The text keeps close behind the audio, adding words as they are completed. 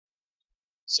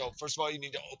So first of all, you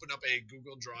need to open up a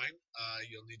Google Drawing.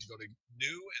 You'll need to go to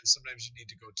New, and sometimes you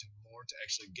need to go to More to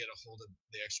actually get a hold of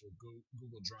the actual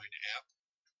Google Drawing app.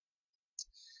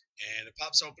 And it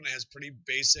pops open. It has pretty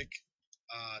basic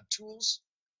tools.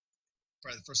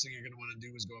 Probably the first thing you're going to want to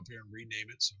do is go up here and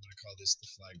rename it. So I'm going to call this the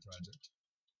Flag Project.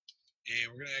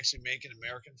 And we're going to actually make an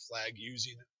American flag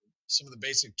using some of the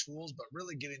basic tools, but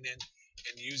really getting in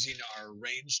and using our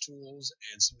range tools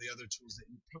and some of the other tools that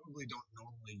you probably don't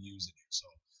normally use in here. So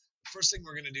the first thing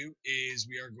we're going to do is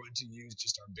we are going to use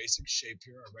just our basic shape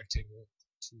here, our rectangle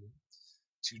tool,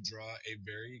 to draw a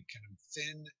very kind of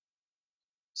thin,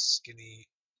 skinny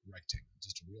rectangle,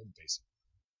 just a real basic.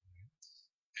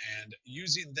 And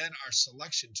using then our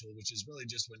selection tool, which is really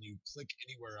just when you click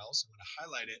anywhere else, I'm going to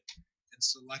highlight it and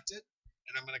select it,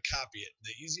 and I'm going to copy it.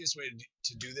 The easiest way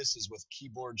to do this is with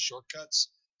keyboard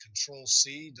shortcuts. Control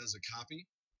C does a copy,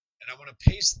 and I want to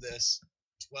paste this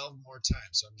 12 more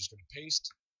times. So I'm just going to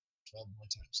paste 12 more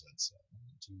times. So that's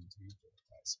 1, 2, 3,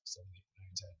 4, 5, 6, 7, 8,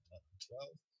 9, 10, 11,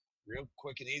 12. Real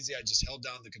quick and easy. I just held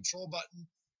down the control button,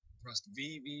 pressed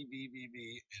V, V, V, V, V,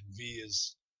 and V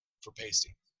is for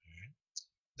pasting.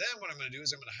 Then what I'm going to do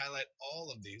is I'm going to highlight all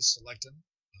of these, select them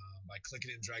by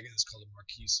clicking and dragging. It's called a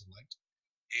marquee select.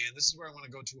 And this is where I want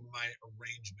to go to my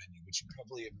arrange menu, which you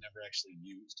probably have never actually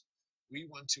used. We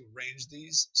want to arrange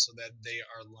these so that they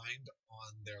are lined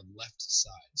on their left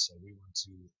side. So we want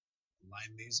to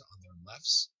line these on their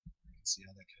lefts. You can see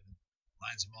how that kind of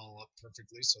lines them all up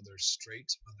perfectly so they're straight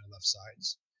on their left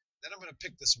sides. Then I'm going to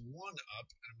pick this one up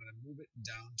and I'm going to move it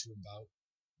down to about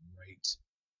right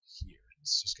here.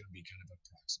 It's just going to be kind of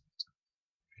approximate.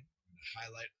 Okay? I'm going to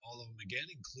highlight all of them again,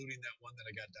 including that one that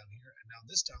I got down here. And now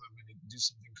this time I'm going to do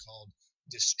something called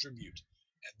distribute.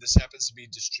 And this happens to be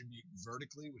distribute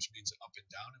vertically, which means up and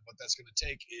down. And what that's going to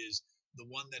take is the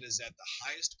one that is at the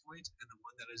highest point and the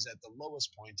one that is at the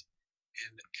lowest point,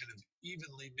 and kind of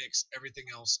evenly mix everything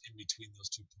else in between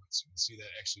those 2 points. You can see that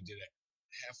I actually did a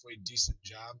halfway decent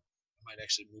job. I might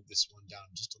actually move this one down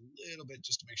just a little bit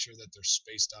just to make sure that they're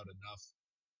spaced out enough.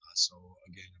 So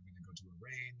again, I'm going to go to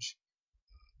arrange,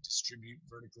 distribute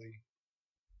vertically,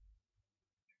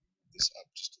 move this up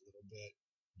just a little bit,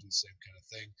 do the same kind of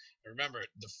thing. And remember,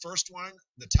 the first one,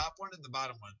 the top one, and the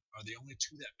bottom one are the only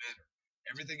two that matter.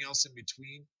 Everything else in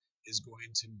between is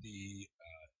going to be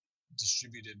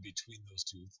distributed between those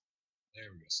two.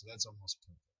 There we go. So that's almost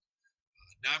perfect.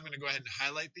 Now I'm going to go ahead and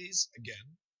highlight these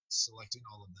again, selecting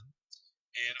all of them.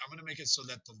 And I'm going to make it so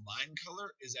that the line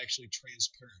color is actually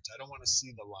transparent. I don't want to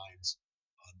see the lines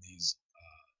on these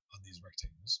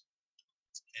rectangles.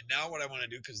 And now what I want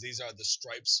to do, because these are the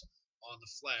stripes on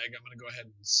the flag, I'm going to go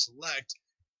ahead and select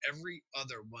every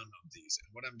other one of these.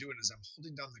 And what I'm doing is I'm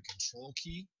holding down the control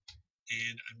key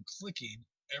and I'm clicking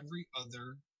every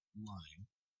other line.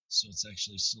 So it's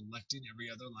actually selecting every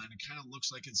other line. It kind of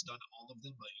looks like it's done all of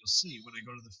them, but you'll see when I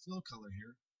go to the fill color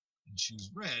here and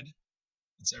choose red,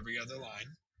 it's every other line,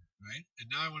 right? And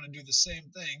now I want to do the same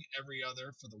thing every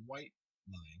other for the white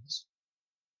lines.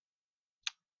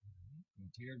 Go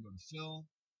up here, go to fill,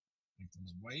 make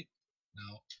those white.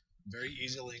 Now, very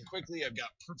easily and quickly, I've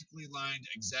got perfectly lined,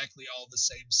 exactly all the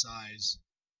same size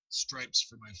stripes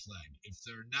for my flag. If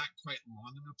they're not quite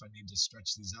long enough, I need to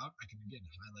stretch these out. I can again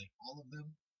highlight all of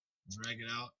them, drag it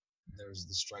out, and there's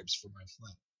the stripes for my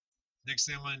flag. Next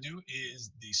thing I want to do is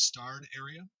the starred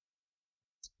area.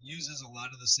 Uses a lot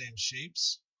of the same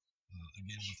shapes.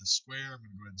 Again, with a square, I'm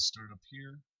going to go ahead and start up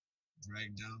here,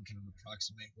 drag down, kind of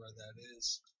approximate where that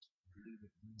is. I believe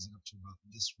it brings it up to about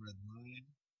this red line.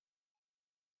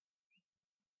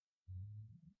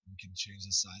 We can change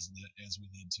the size of that as we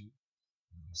need to.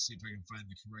 See if I can find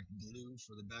the correct blue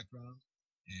for the background.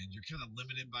 And you're kind of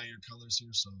limited by your colors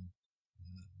here, so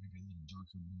maybe a little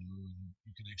darker blue. And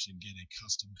you can actually get a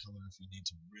custom color if you need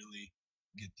to really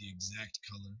get the exact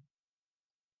color.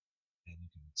 And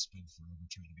you can spend forever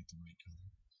trying to get the right color.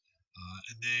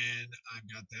 And then I've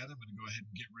got that. I'm going to go ahead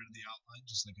and get rid of the outline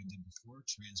just like I did before.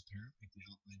 Transparent, make the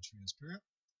outline transparent.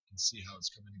 You can see how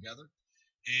it's coming together.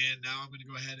 And now I'm going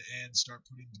to go ahead and start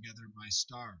putting together my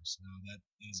stars. Now that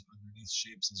is underneath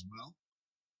shapes as well.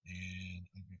 And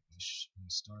I've got my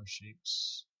star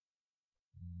shapes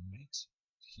right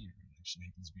here. It actually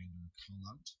happens to be under a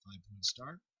call out, 5-point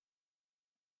star.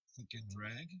 Click and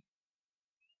drag.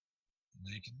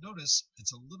 Now you can notice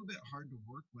it's a little bit hard to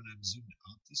work when I'm zoomed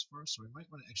out this far, so I might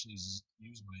want to actually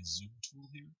use my zoom tool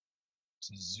here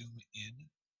to zoom in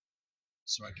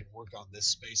so I can work on this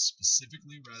space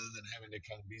specifically rather than having to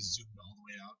kind of be zoomed all the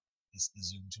way out. It's the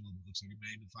zoom tool that looks like a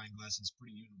magnifying glass. It's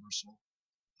pretty universal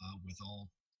with all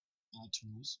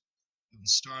tools. have a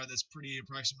star that's pretty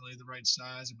approximately the right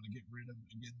size. I'm going to get rid of,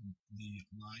 again, the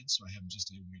line, so I have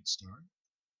just a white star.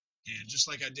 And just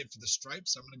like I did for the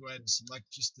stripes, I'm going to go ahead and select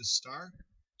just this star.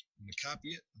 I'm going to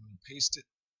copy it. I'm going to paste it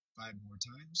 5 more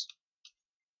times.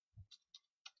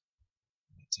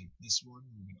 I'm going to take this one,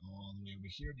 move it all the way over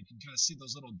here, and you can kind of see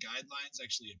those little guidelines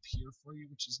actually appear for you,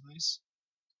 which is nice.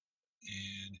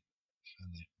 And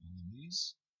highlight all of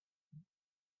these.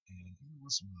 And every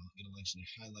once in a while, it'll actually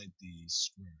highlight the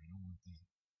square. I don't want that.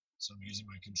 So I'm using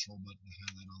my control button to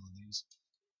highlight all of these.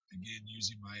 Again,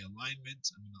 using my alignment,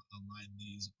 I'm going to align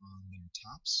these on their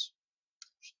tops.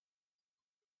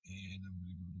 And I'm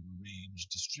going to go to Arrange,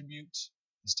 Distribute,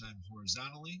 this time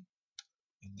horizontally.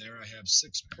 And there I have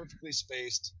 6 perfectly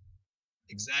spaced,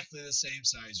 exactly the same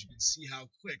size. You can see how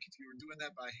quick, if you were doing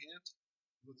that by hand,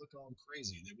 it would look all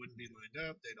crazy. They wouldn't be lined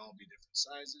up. They'd all be different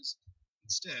sizes.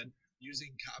 Instead,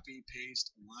 using copy,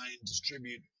 paste, align,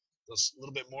 distribute, those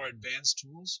little bit more advanced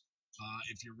tools,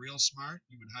 if you're real smart,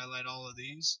 you would highlight all of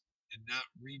these and not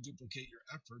reduplicate your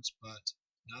efforts. But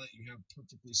now that you have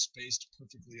perfectly spaced,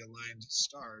 perfectly aligned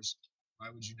stars, why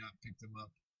would you not pick them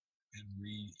up and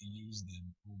reuse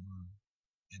them over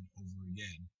and over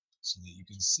again, so that you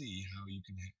can see how you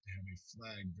can have a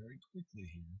flag very quickly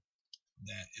here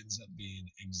that ends up being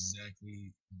exactly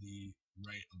the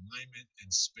right alignment and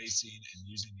spacing, and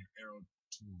using your arrow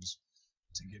tools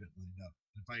to get it lined up.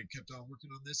 If I kept on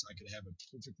working on this, I could have a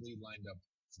perfectly lined up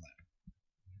flag.